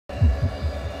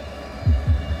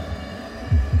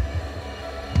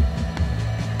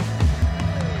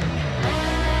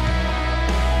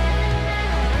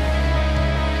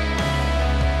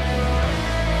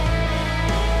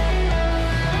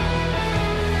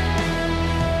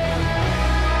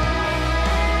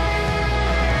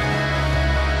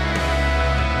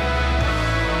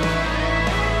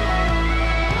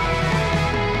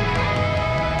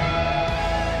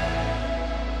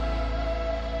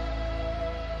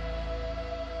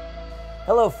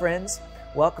Hello, friends.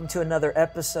 Welcome to another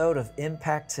episode of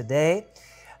Impact Today.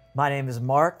 My name is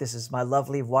Mark. This is my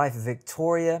lovely wife,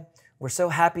 Victoria. We're so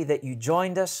happy that you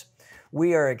joined us.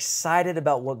 We are excited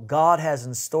about what God has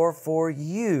in store for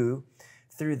you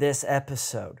through this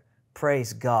episode.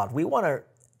 Praise God. We want to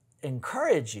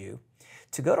encourage you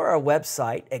to go to our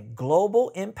website at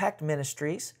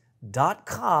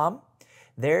globalimpactministries.com.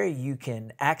 There you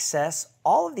can access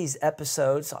all of these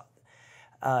episodes.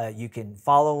 You can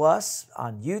follow us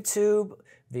on YouTube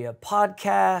via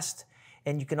podcast,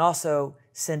 and you can also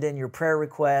send in your prayer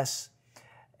requests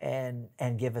and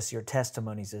give us your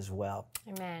testimonies as well.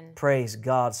 Amen. Praise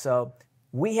God. So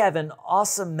we have an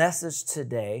awesome message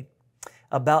today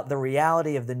about the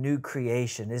reality of the new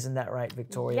creation. Isn't that right,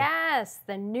 Victoria? Yes,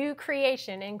 the new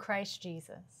creation in Christ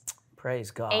Jesus. Praise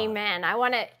God. Amen. I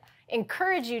want to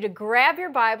encourage you to grab your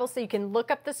Bible so you can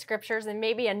look up the scriptures, and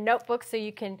maybe a notebook so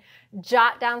you can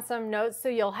jot down some notes so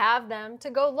you'll have them to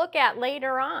go look at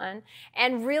later on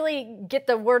and really get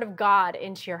the Word of God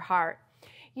into your heart.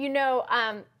 You know,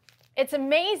 it's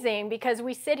amazing because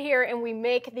we sit here and we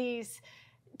make these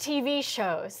TV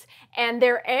shows and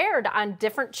they're aired on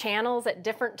different channels at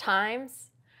different times,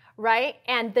 right?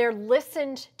 And they're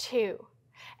listened to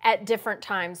at different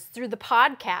times through the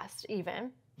podcast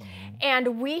even.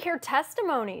 And we hear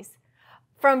testimonies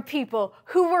from people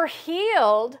who were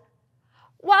healed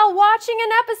while watching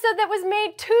an episode that was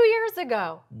made 2 years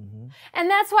ago. And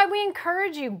that's why we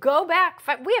encourage you, go back.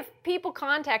 We have people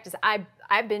contact us. I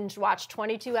binge watched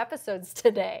 22 episodes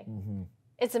today.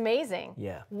 It's amazing.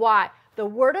 Yeah. Why? The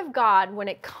Word of God, when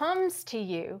it comes to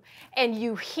you and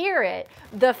you hear it,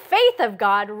 the faith of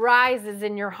God rises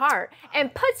in your heart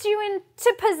and puts you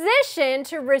into position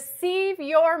to receive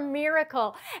your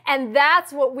miracle. And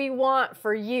that's what we want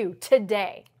for you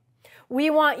today. We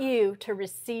want you to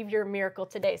receive your miracle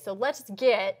today. So let's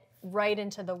get right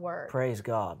into the Word. Praise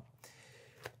God.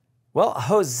 Well,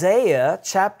 Hosea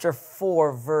chapter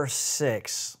 4, verse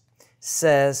 6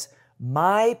 says,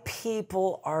 "My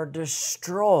people are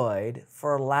destroyed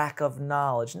for lack of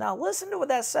knowledge." Now listen to what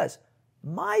that says.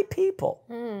 My people.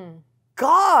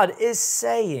 God is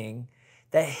saying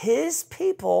that His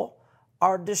people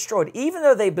are destroyed. Even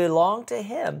though they belong to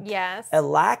Him, Yes. a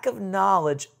lack of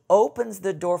knowledge opens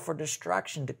the door for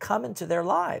destruction to come into their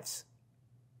lives.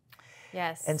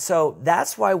 Yes. And so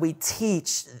that's why we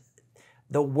teach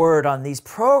the Word on these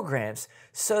programs,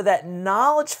 so that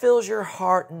knowledge fills your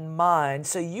heart and mind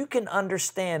so you can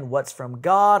understand what's from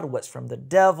God, what's from the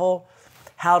devil,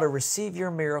 how to receive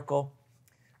your miracle,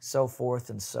 so forth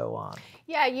and so on.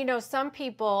 Yeah, you know, some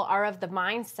people are of the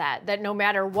mindset that no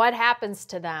matter what happens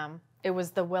to them, it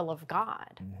was the will of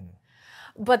God.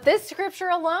 But this scripture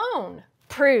alone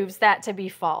proves that to be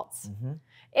false.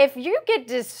 If you get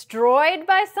destroyed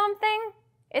by something,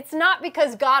 it's not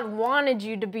because God wanted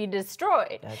you to be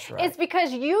destroyed. That's right. It's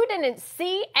because you didn't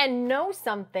see and know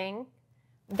something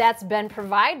that's been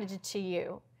provided to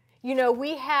you. You know,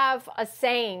 we have a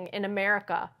saying in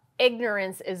America,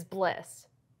 ignorance is bliss.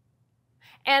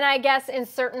 And I guess in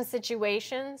certain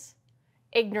situations,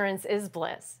 ignorance is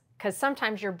bliss, because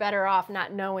sometimes you're better off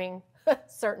not knowing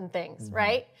certain things,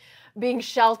 right? Being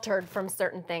sheltered from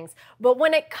certain things. But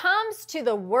when it comes to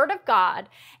the Word of God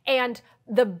and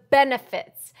the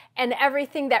benefits and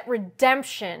everything that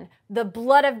redemption, the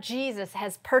blood of Jesus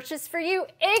has purchased for you,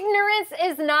 ignorance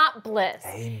is not bliss.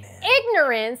 Amen.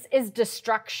 Ignorance is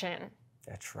destruction.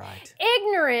 That's right.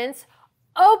 Ignorance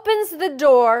opens the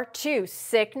door to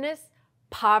sickness,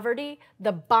 poverty,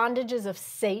 the bondages of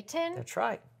Satan, That's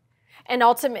right. and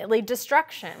ultimately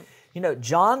destruction. You know,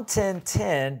 John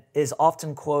 10:10 is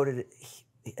often quoted,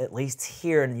 at least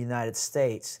here in the United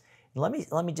States. Let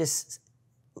me just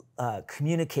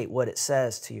communicate what it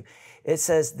says to you. It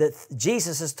says that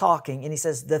Jesus is talking, and He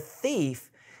says, "The thief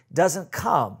doesn't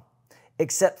come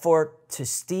except for to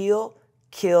steal,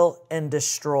 kill, and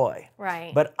destroy.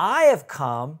 Right. But I have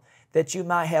come that you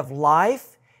might have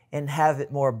life and have it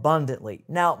more abundantly."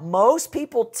 Now, most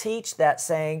people teach that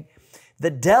saying, the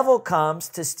devil comes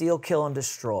to steal, kill, and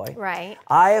destroy. Right.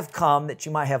 I have come that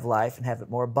you might have life and have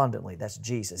it more abundantly. That's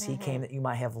Jesus. He came that you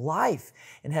might have life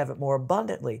and have it more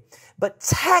abundantly. But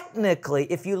technically,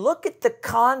 if you look at the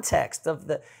context of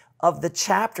the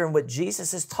chapter and what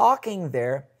Jesus is talking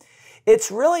there,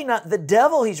 it's really not the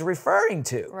devil He's referring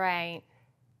to. Right.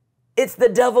 It's the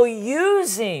devil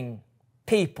using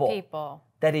people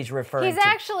that He's referring He's to.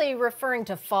 actually referring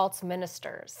to false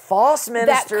ministers. False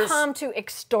ministers. That come to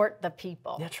extort the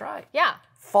people. That's right. Yeah.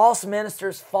 False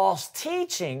ministers, false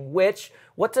teaching, which,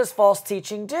 what does false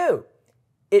teaching do?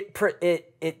 It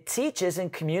teaches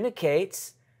and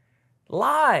communicates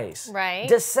lies, Right.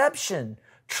 deception,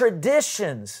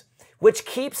 traditions, which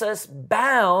keeps us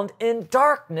bound in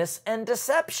darkness and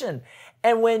deception.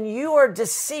 And when you are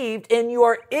deceived and you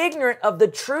are ignorant of the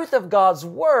truth of God's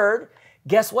word,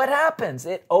 guess what happens?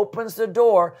 It opens the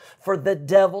door for the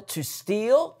devil to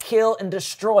steal, kill, and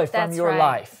destroy from your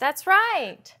life. That's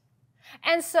right.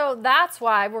 And so that's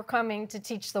why we're coming to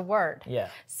teach the word. Yeah.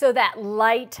 So that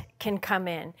light can come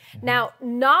in. Now,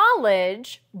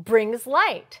 knowledge brings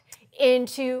light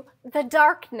into the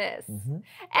darkness.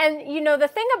 And you know, the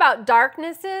thing about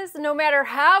darkness is no matter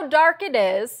how dark it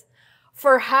is,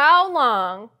 for how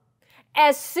long,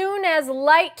 as soon as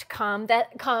light comes,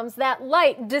 that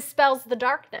light dispels the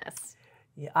darkness.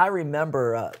 Yeah, I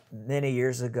remember many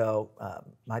years ago,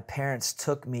 my parents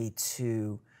took me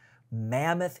to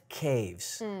Mammoth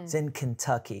Caves. It's in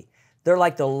Kentucky. They're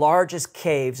like the largest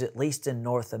caves, at least in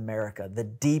North America. The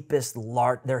deepest,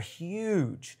 they're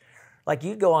huge. Like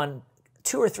you'd go on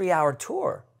 2 or 3 hour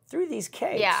tour through these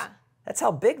caves. Yeah. That's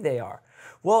how big they are.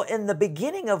 Well, in the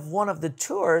beginning of one of the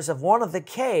tours of one of the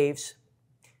caves,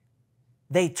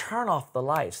 they turn off the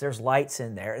lights. There's lights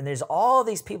in there, and there's all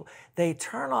these people. They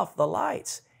turn off the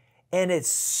lights, and it's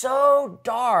so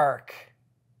dark,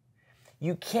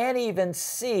 you can't even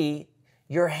see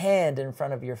your hand in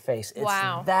front of your face. It's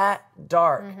that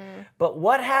dark. But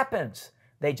what happens?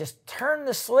 They just turn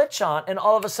the switch on, and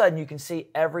all of a sudden you can see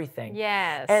everything.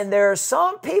 Yes. And there are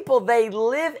some people, they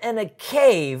live in a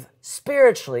cave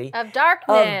spiritually. Of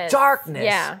darkness. Of darkness.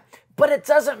 Yeah. But it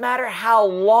doesn't matter how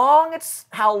long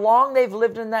they've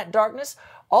lived in that darkness.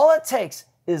 All it takes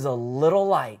is a little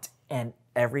light, and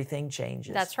everything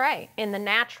changes. That's right. In the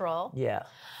natural, Yeah.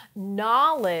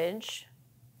 knowledge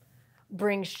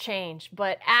brings change,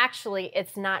 but actually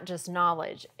it's not just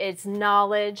knowledge. It's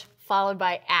knowledge followed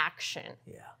by action.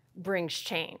 Yeah. Brings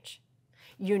change.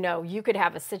 You know, you could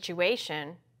have a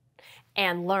situation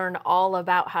and learn all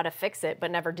about how to fix it,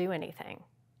 but never do anything.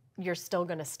 You're still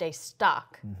going to stay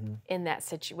stuck in that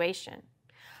situation.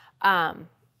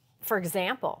 For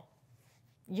example,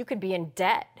 you could be in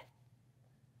debt.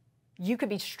 You could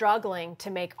be struggling to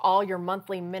make all your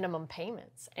monthly minimum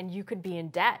payments, and you could be in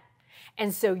debt.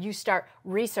 And so you start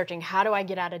researching, how do I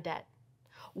get out of debt?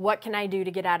 What can I do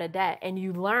to get out of debt? And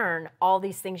you learn all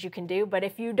these things you can do, but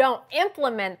if you don't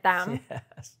implement them,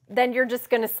 then you're just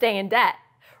going to stay in debt,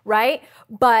 right?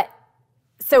 But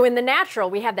so in the natural,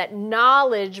 we have that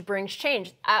knowledge brings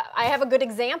change. I have a good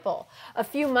example. A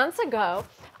few months ago,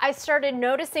 I started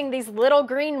noticing these little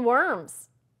green worms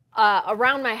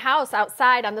around my house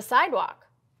outside on the sidewalk.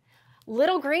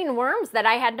 Little green worms that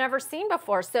I had never seen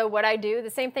before. So what I do, the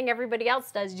same thing everybody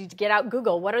else does, you get out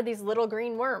Google, what are these little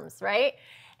green worms, right?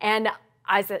 And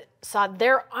I saw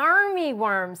they're army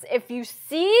worms. If you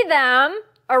see them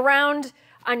around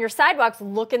on your sidewalks,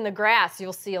 look in the grass,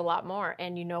 you'll see a lot more.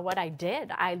 And you know what I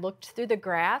did? I looked through the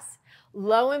grass.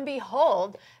 Lo and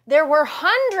behold, there were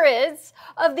hundreds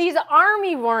of these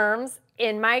army worms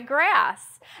in my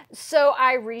grass. So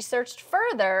I researched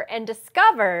further and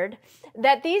discovered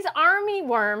that these army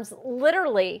worms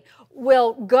literally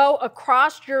will go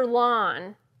across your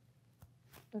lawn.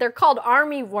 They're called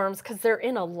army worms because they're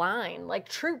in a line, like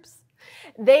troops.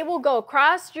 They will go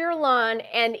across your lawn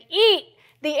and eat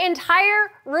the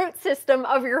entire root system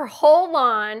of your whole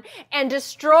lawn and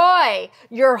destroy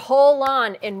your whole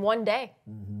lawn in one day.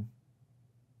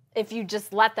 If you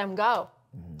just let them go.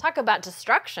 Talk about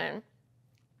destruction.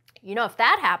 You know, if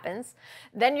that happens,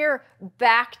 then you're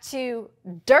back to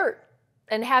dirt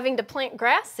and having to plant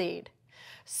grass seed.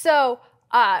 So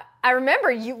I remember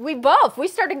we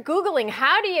started Googling,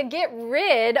 how do you get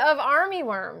rid of army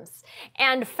worms?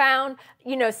 And found,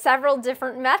 you know, several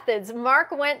different methods. Mark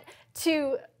went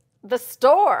to the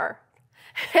store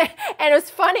and it was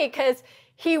funny because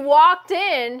he walked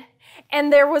in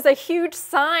and there was a huge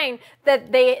sign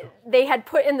that they had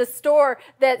put in the store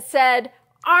that said,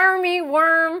 army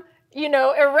worm, you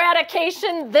know,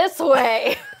 eradication this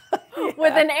way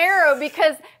with an arrow,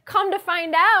 because come to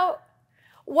find out,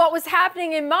 what was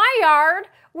happening in my yard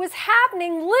was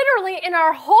happening literally in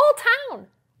our whole town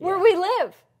where we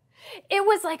live. It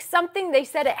was like something, they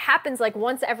said it happens like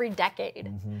once every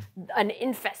decade, an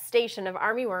infestation of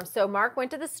army worms. So Mark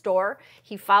went to the store,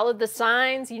 he followed the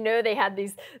signs, you know, they had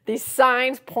these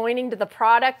signs pointing to the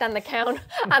product on the counter,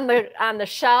 on the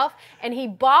shelf, and he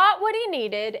bought what he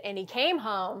needed and he came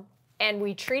home and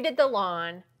we treated the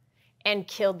lawn and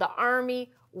killed the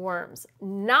army worms.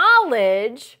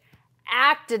 Knowledge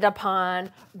acted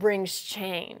upon brings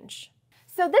change.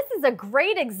 So this is a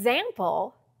great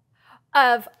example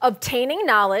of obtaining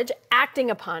knowledge, acting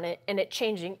upon it, and it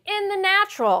changing in the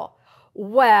natural.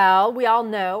 Well, we all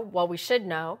know, well, we should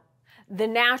know, the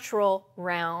natural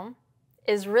realm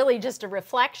is really just a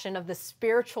reflection of the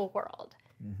spiritual world.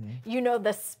 You know,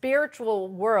 the spiritual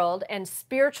world and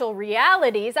spiritual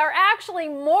realities are actually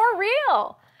more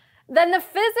real than the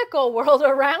physical world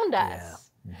around us.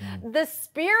 The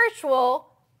spiritual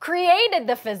created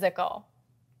the physical.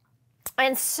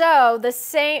 And so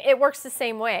it works the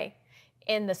same way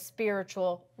in the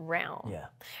spiritual realm.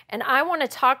 And I want to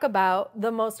talk about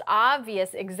the most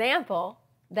obvious example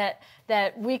that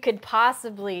we could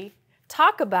possibly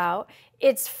talk about.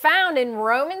 It's found in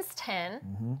Romans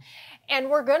 10, and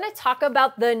we're going to talk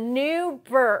about the new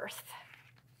birth.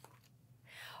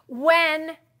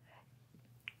 When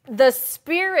the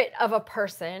spirit of a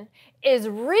person is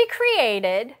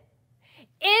recreated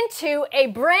into a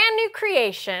brand new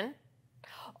creation,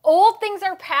 old things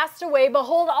are passed away,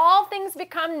 behold, all things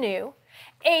become new.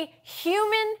 A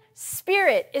human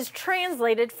spirit is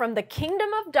translated from the kingdom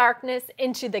of darkness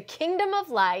into the kingdom of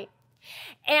light.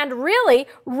 And really,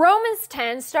 Romans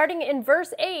 10, starting in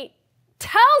verse 8,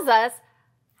 tells us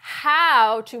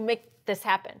how to make this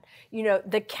happen. You know,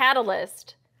 the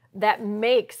catalyst that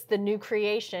makes the new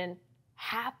creation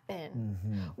happen,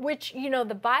 which, you know,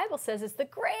 the Bible says is the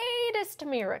greatest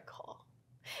miracle.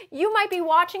 You might be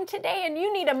watching today and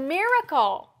you need a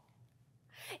miracle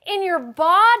in your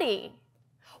body.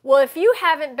 Well, if you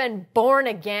haven't been born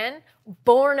again,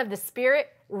 born of the Spirit,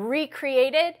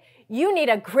 recreated, you need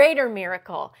a greater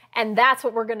miracle. And that's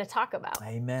what we're going to talk about.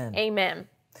 Amen. Amen.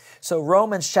 So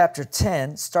Romans chapter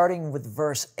 10, starting with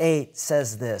verse 8,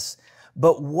 says this,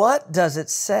 "But what does it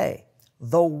say?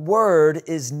 The word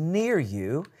is near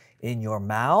you, in your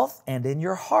mouth and in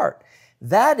your heart.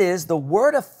 That is the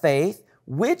word of faith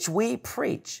which we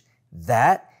preach,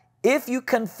 that if you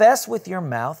confess with your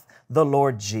mouth the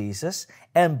Lord Jesus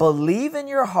and believe in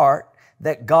your heart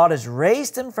that God has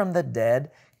raised him from the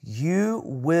dead, you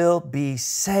will be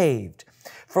saved.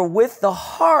 For with the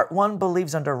heart one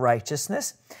believes unto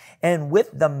righteousness, and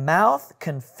with the mouth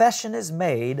confession is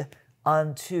made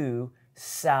unto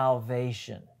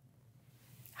salvation."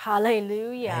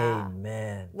 Hallelujah.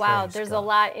 Amen. Wow, Praise there's God. a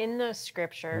lot in those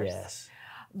scriptures. Yes.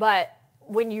 But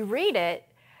when you read it,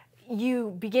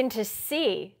 you begin to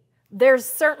see there's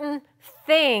certain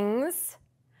things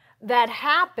that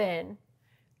happen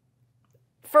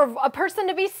for a person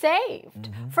to be saved,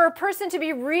 for a person to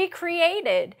be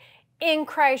recreated in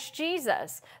Christ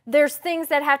Jesus. There's things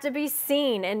that have to be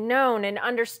seen and known and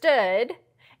understood,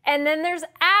 and then there's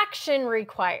action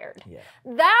required.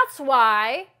 That's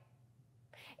why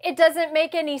it doesn't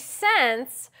make any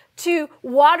sense to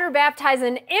water baptize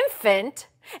an infant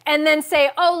and then say,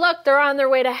 oh, look, they're on their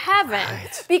way to heaven.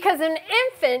 Right. Because an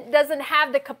infant doesn't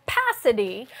have the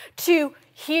capacity to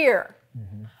hear,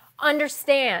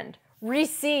 understand,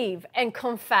 receive, and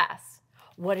confess.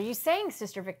 What are you saying,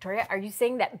 Sister Victoria? Are you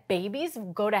saying that babies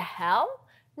go to hell?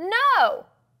 No.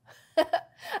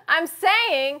 I'm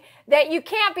saying that you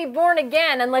can't be born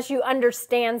again unless you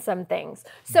understand some things.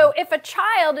 So if a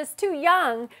child is too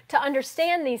young to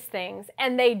understand these things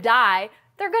and they die,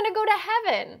 they're going to go to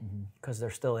heaven. Because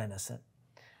they're still innocent.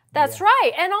 That's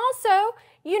right. And also,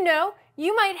 you know,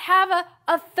 you might have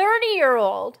a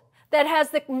 30-year-old that has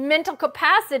the mental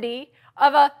capacity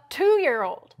of a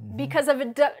 2-year-old because of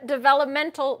a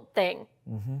developmental thing.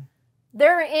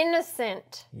 They're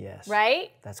innocent. Yes.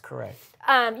 Right? That's correct.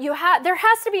 There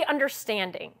has to be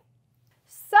understanding.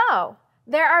 So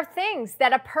there are things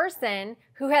that a person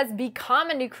who has become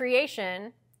a new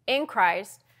creation in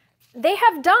Christ, they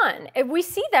have done. And we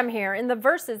see them here in the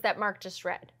verses that Mark just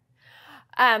read.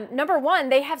 Number one,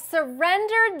 they have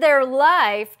surrendered their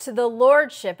life to the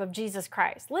lordship of Jesus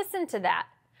Christ. Listen to that.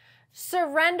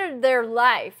 Surrendered their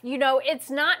life. You know, it's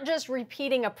not just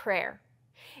repeating a prayer.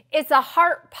 It's a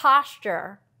heart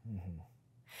posture.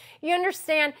 You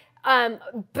understand?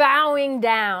 Bowing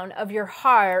down of your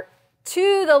heart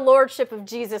to the lordship of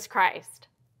Jesus Christ.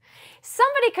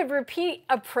 Somebody could repeat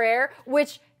a prayer,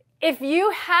 which if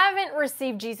you haven't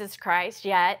received Jesus Christ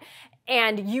yet,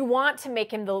 and you want to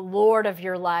make him the Lord of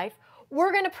your life,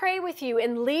 we're going to pray with you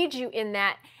and lead you in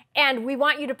that. And we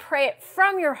want you to pray it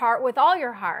from your heart with all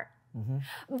your heart.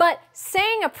 But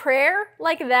saying a prayer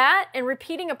like that and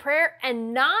repeating a prayer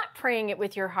and not praying it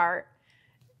with your heart,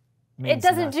 it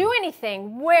doesn't do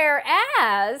anything.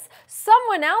 Whereas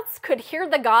someone else could hear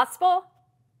the gospel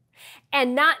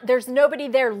and there's nobody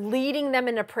there leading them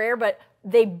in a prayer, but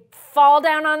they fall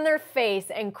down on their face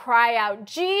and cry out,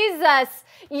 Jesus,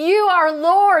 you are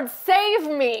Lord, save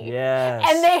me. Yes.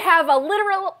 And they have a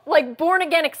literal, like, born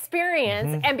again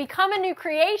experience and become a new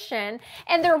creation.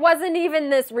 And there wasn't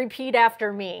even this repeat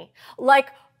after me. Like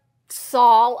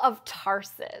Saul of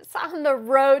Tarsus on the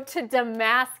road to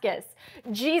Damascus,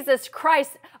 Jesus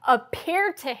Christ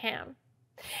appeared to him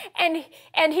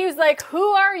And he was like,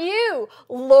 who are you,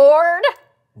 Lord?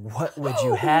 What would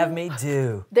you have me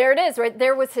do? There it is, right?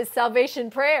 There was his salvation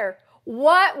prayer.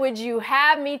 What would you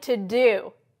have me to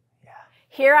do? Yeah.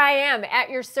 Here I am at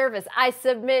your service. I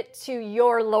submit to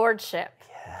your lordship.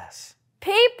 Yes.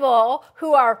 People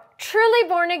who are truly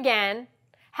born again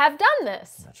have done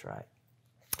this. That's right.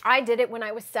 I did it when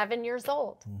I was 7 years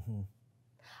old. Mm-hmm.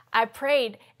 I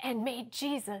prayed and made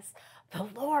Jesus the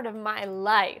Lord of my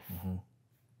life. Mm-hmm.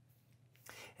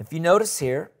 If you notice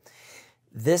here,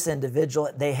 this individual,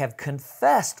 they have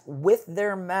confessed with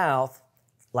their mouth,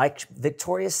 like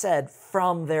Victoria said,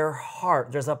 from their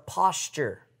heart. There's a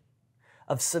posture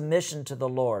of submission to the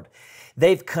Lord.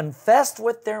 They've confessed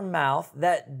with their mouth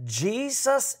that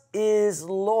Jesus is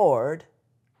Lord,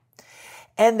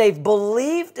 and they've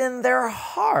believed in their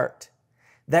heart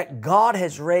that God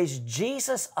has raised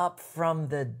Jesus up from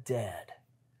the dead.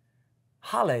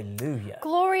 Hallelujah.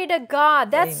 Glory to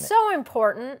God. That's Amen. so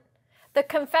important. The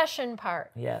confession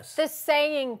part. Yes. The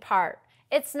saying part.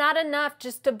 It's not enough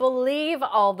just to believe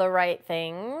all the right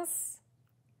things.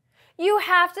 You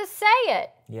have to say it.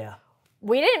 Yeah.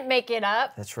 We didn't make it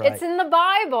up. That's right. It's in the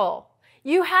Bible.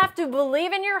 You have to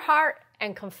believe in your heart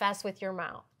and confess with your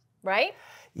mouth, right?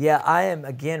 Yeah, I am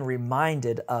again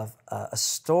reminded of a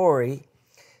story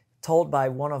told by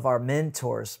one of our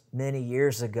mentors many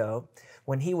years ago.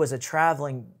 When he was a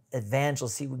traveling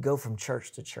evangelist, he would go from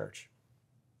church to church.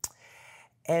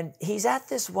 And he's at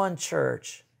this one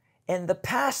church, and the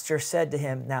pastor said to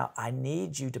him, now, I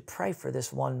need you to pray for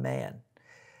this one man.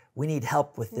 We need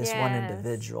help with this one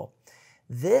individual.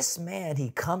 This man, he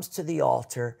comes to the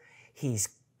altar, he's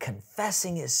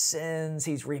confessing his sins,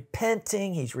 he's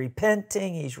repenting, he's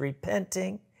repenting, he's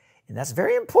repenting. And that's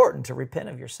very important to repent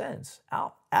of your sins.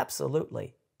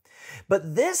 Absolutely.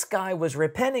 But this guy was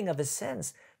repenting of his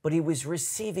sins, but he was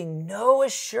receiving no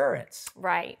assurance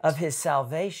of his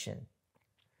salvation.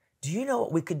 Do you know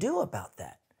what we could do about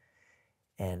that?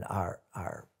 And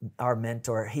our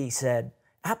mentor, he said,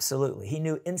 absolutely. He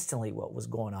knew instantly what was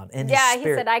going on in his spirit. Yeah,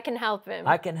 he said, I can help him.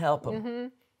 I can help him. Mm-hmm.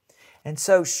 And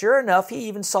so sure enough, he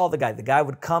even saw the guy. The guy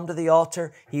would come to the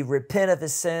altar, he'd repent of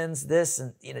his sins,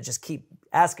 and just keep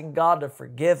asking God to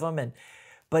forgive him.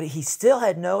 But he still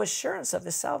had no assurance of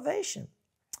his salvation.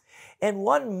 And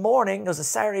one morning, it was a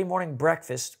Saturday morning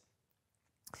breakfast.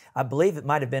 I believe it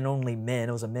might have been only men.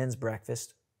 It was a men's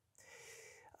breakfast.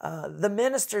 The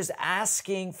minister's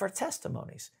asking for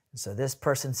testimonies. And so this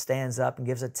person stands up and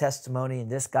gives a testimony,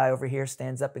 and this guy over here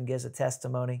stands up and gives a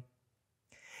testimony.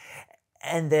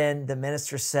 And then the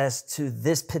minister says to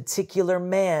this particular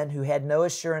man who had no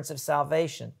assurance of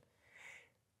salvation,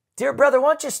 dear brother, why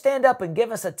don't you stand up and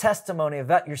give us a testimony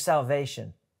about your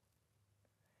salvation?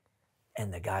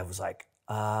 And the guy was like,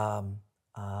 well,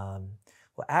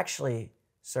 actually,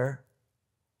 sir,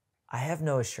 I have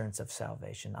no assurance of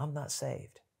salvation. I'm not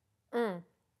saved.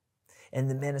 And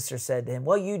the minister said to him,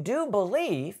 well, you do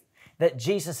believe that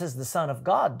Jesus is the Son of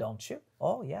God, don't you?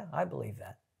 Oh, yeah, I believe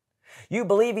that. You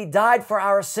believe he died for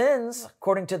our sins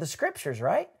according to the scriptures,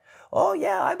 right? Oh,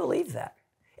 yeah, I believe that.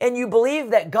 And you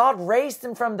believe that God raised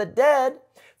him from the dead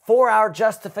for our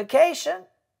justification?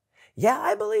 Yeah,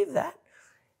 I believe that.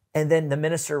 And then the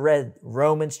minister read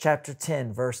Romans chapter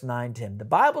 10, verse 9 to him. The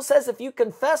Bible says if you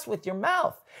confess with your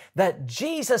mouth that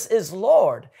Jesus is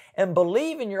Lord and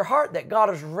believe in your heart that God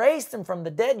has raised him from the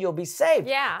dead, you'll be saved.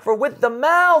 Yeah. For with the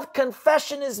mouth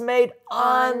confession is made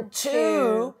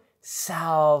unto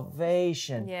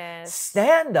salvation. Yes.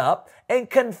 Stand up and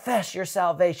confess your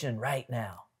salvation right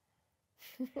now.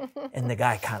 And the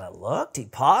guy kind of looked, he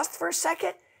paused for a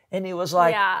second, and he was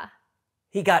like,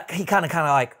 he kind of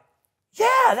like,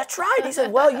 yeah, that's right. He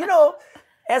said, well,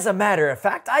 as a matter of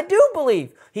fact, I do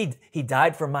believe he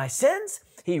died for my sins.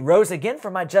 He rose again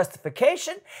for my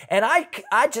justification. And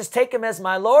I just take him as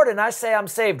my Lord, and I say I'm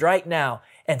saved right now.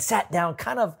 And sat down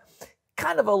kind of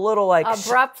a little like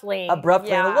abruptly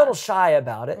and a little shy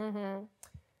about it. Mm-hmm.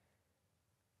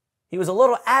 He was a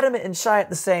little adamant and shy at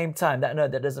the same time.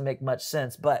 That doesn't make much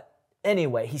sense. But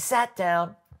anyway, he sat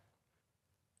down.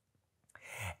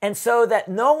 And so that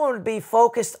no one would be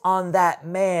focused on that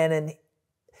man, and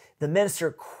the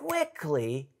minister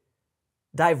quickly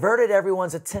diverted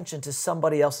everyone's attention to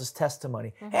somebody else's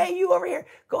testimony. Mm-hmm. Hey, you over here,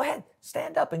 go ahead,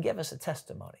 stand up and give us a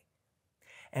testimony.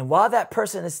 And while that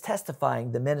person is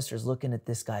testifying, the minister's looking at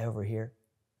this guy over here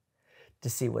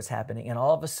to see what's happening. And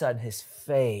all of a sudden, his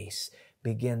face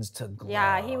begins to glow.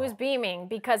 Yeah, he was beaming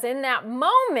because in that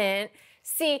moment,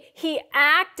 see, he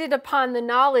acted upon the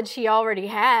knowledge he already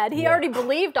had. He already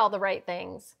believed all the right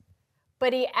things,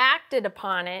 but he acted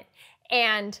upon it,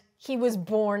 and he was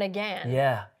born again.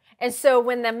 Yeah. And so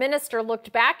when the minister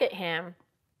looked back at him,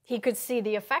 he could see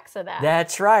the effects of that.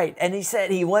 That's right. And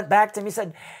he went back to him, he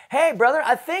said, hey, brother,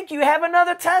 I think you have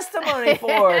another testimony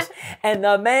for us. And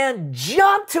the man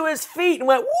jumped to his feet and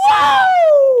went,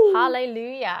 whoa!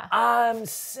 Hallelujah. I'm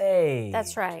saved.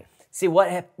 That's right. See, what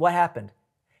happened?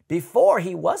 Before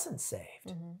he wasn't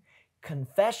saved.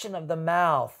 Confession of the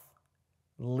mouth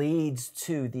leads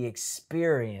to the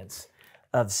experience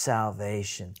of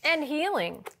salvation. And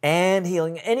healing. And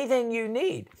healing. Anything you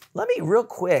need. Let me real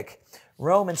quick,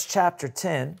 Romans chapter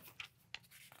 10.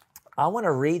 I want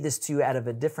to read this to you out of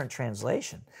a different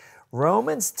translation.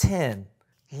 Romans 10.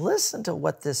 Listen to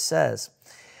what this says.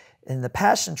 In the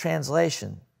Passion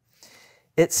Translation,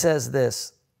 it says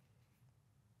this.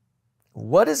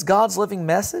 What is God's living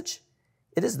message?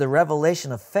 It is the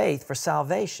revelation of faith for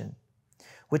salvation,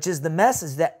 which is the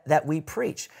message that we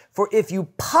preach. For if you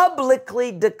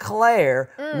publicly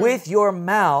declare with your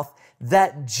mouth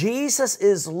that Jesus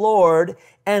is Lord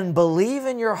and believe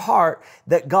in your heart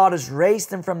that God has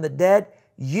raised him from the dead,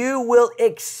 you will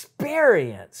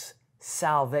experience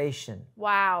salvation.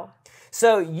 Wow.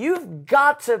 So you've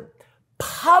got to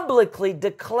publicly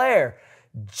declare,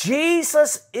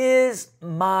 Jesus is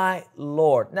my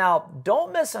Lord. Now,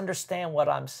 don't misunderstand what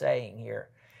I'm saying here,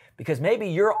 because maybe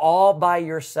you're all by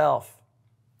yourself.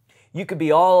 You could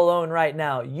be all alone right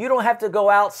now. You don't have to go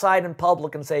outside in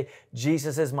public and say,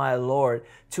 Jesus is my Lord,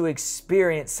 to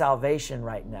experience salvation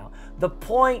right now. The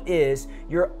point is,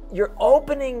 you're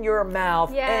opening your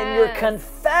mouth and you're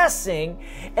confessing,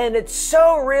 and it's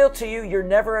so real to you, you're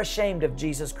never ashamed of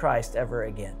Jesus Christ ever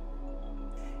again.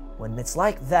 When it's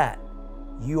like that,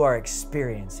 you are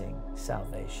experiencing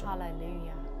salvation.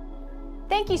 Hallelujah.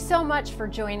 Thank you so much for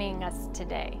joining us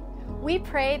today. We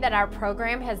pray that our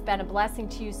program has been a blessing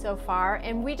to you so far,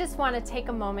 and we just want to take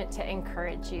a moment to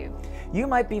encourage you. You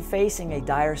might be facing a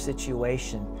dire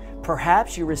situation.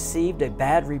 Perhaps you received a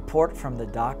bad report from the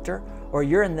doctor, or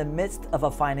you're in the midst of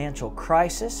a financial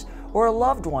crisis, or a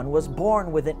loved one was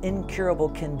born with an incurable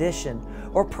condition,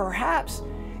 or perhaps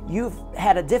you've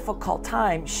had a difficult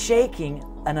time shaking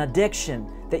an addiction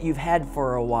that you've had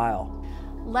for a while.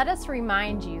 Let us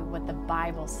remind you what the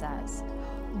Bible says.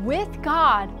 With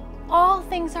God, all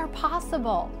things are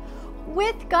possible.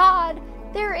 With God,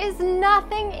 there is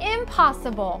nothing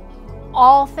impossible.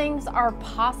 All things are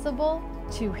possible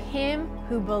to him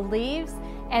who believes,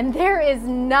 and there is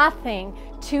nothing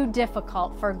too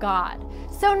difficult for God.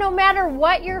 So no matter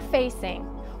what you're facing,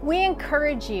 we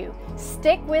encourage you,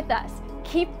 stick with us.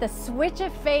 Keep the switch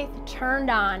of faith turned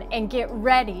on and get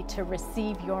ready to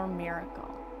receive your miracle.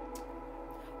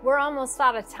 We're almost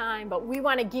out of time, but we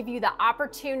want to give you the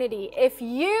opportunity. If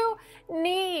you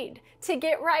need to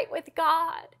get right with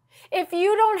God, if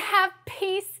you don't have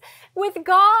peace with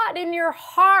God in your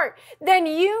heart, then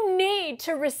you need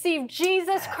to receive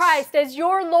Jesus Christ as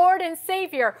your Lord and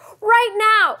Savior right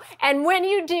now. And when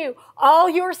you do, all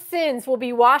your sins will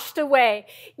be washed away.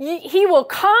 He will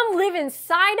come live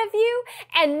inside of you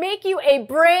and make you a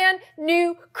brand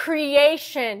new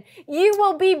creation. You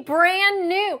will be brand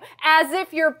new, as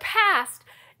if your past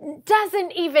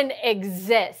doesn't even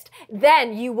exist.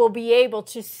 Then you will be able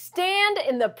to stand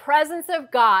in the presence of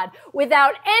God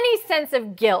without any sense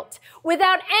of guilt,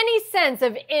 without any sense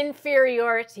of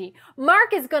inferiority.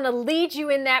 Mark is going to lead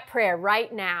you in that prayer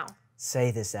right now.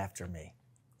 Say this after me.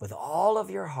 With all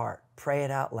of your heart, pray it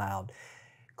out loud.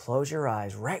 Close your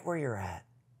eyes right where you're at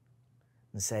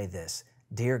and say this.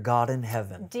 Dear God in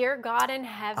heaven. Dear God in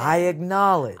heaven. I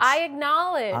acknowledge.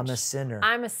 I'm a sinner.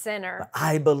 I'm a sinner. But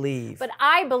I believe. But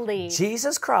I believe.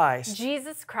 Jesus Christ.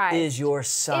 Jesus Christ. Is your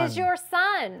Son. Is your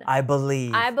Son. I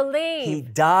believe. I believe. He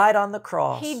died on the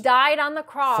cross. He died on the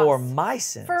cross. For my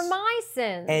sins. For my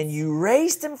sins. And you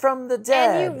raised him from the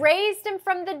dead. And you raised him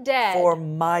from the dead. For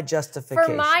my justification.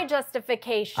 For my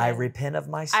justification. I repent of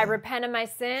my sin. I repent of my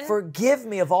sin. Forgive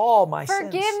me of all my sins.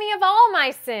 Forgive me of all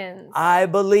my sins. I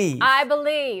believe. I believe.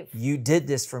 You did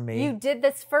this for me. You did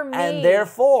this for me. And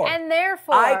therefore.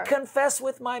 I I confess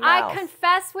with my mouth. I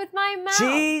confess with my mouth.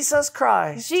 Jesus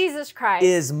Christ. Jesus Christ.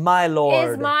 Is my Lord.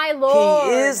 Is my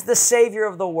Lord. He is the Savior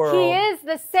of the world. He is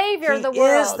the Savior of the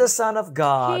world. He is the Son of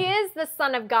God. He is the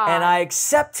Son of God. And I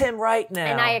accept him right now.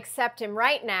 And I accept him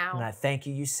right now. And I thank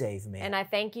you saved me. And I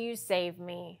thank you saved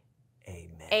me.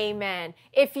 Amen. Amen.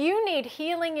 If you need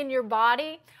healing in your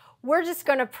body, we're just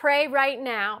going to pray right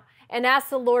now and ask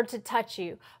the Lord to touch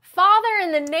you. Father,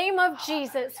 in the name of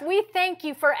Jesus, we thank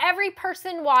you for every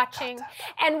person watching,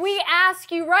 and we ask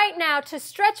you right now to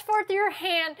stretch forth your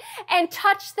hand and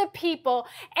touch the people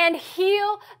and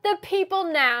heal the people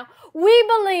now. We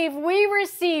believe we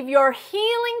receive your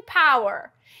healing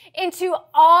power into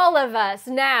all of us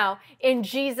now in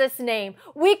Jesus' name.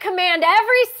 We command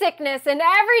every sickness and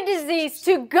every disease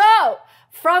to go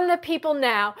from the people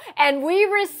now, and we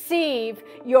receive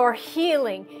your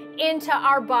healing into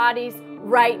our bodies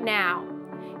right now.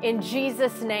 In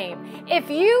Jesus' name. If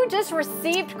you just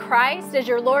received Christ as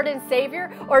your Lord and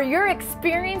Savior, or you're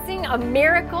experiencing a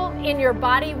miracle in your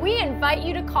body, we invite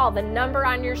you to call the number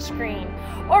on your screen.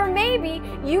 Or maybe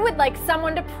you would like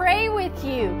someone to pray with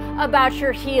you about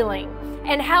your healing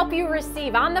and help you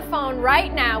receive. On the phone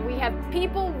right now, we have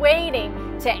people waiting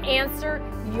to answer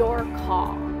your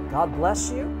call. God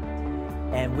bless you,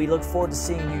 and we look forward to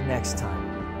seeing you next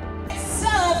time.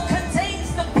 Itself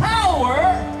contains the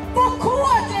power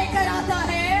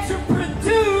to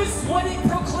produce what it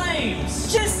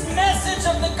proclaims. This message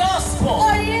of the gospel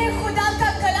has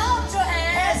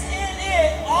in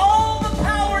it all the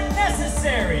power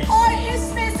necessary to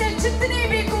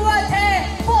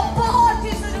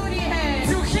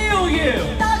heal you,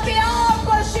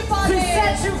 to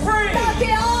set you free,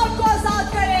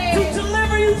 to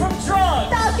deliver you from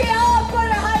drugs,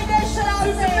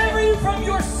 to deliver you from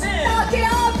your sin, to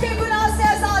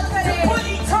put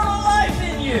eternal life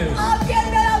in you.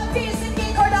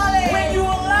 When you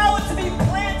allow it to be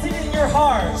planted in your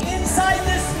heart, inside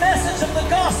this message of the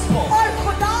gospel is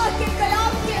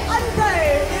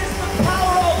the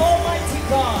power of Almighty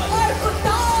God.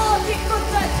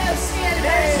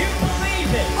 As you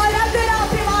believe it, say,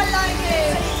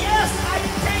 yes, I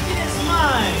take it as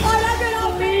mine. I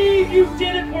believe you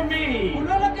did it for me.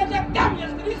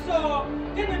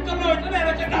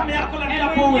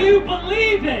 And when you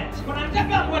believe it,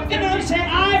 you say,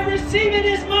 I receive it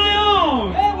as my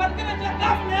own.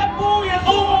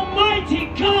 Almighty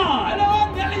God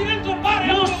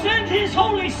will send His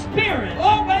Holy Spirit,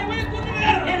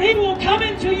 and He will come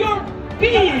into your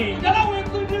being,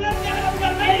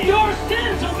 and your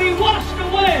sins will be washed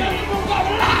away,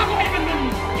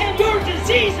 and your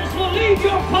diseases will leave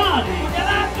your body,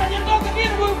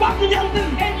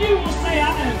 and you will say, I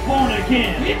am born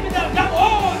again.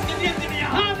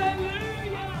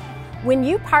 When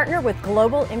you partner with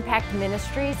Global Impact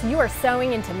Ministries, you are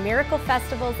sowing into miracle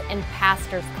festivals and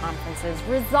pastors' conferences,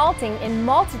 resulting in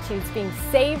multitudes being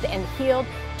saved and healed,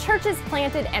 churches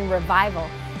planted, and revival.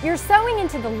 You're sowing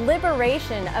into the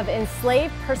liberation of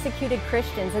enslaved, persecuted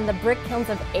Christians in the brick kilns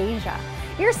of Asia.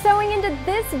 You're sowing into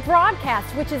this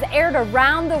broadcast, which is aired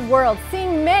around the world,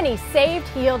 seeing many saved,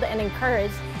 healed, and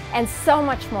encouraged, and so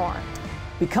much more.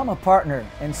 Become a partner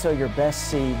and sow your best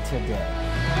seed today.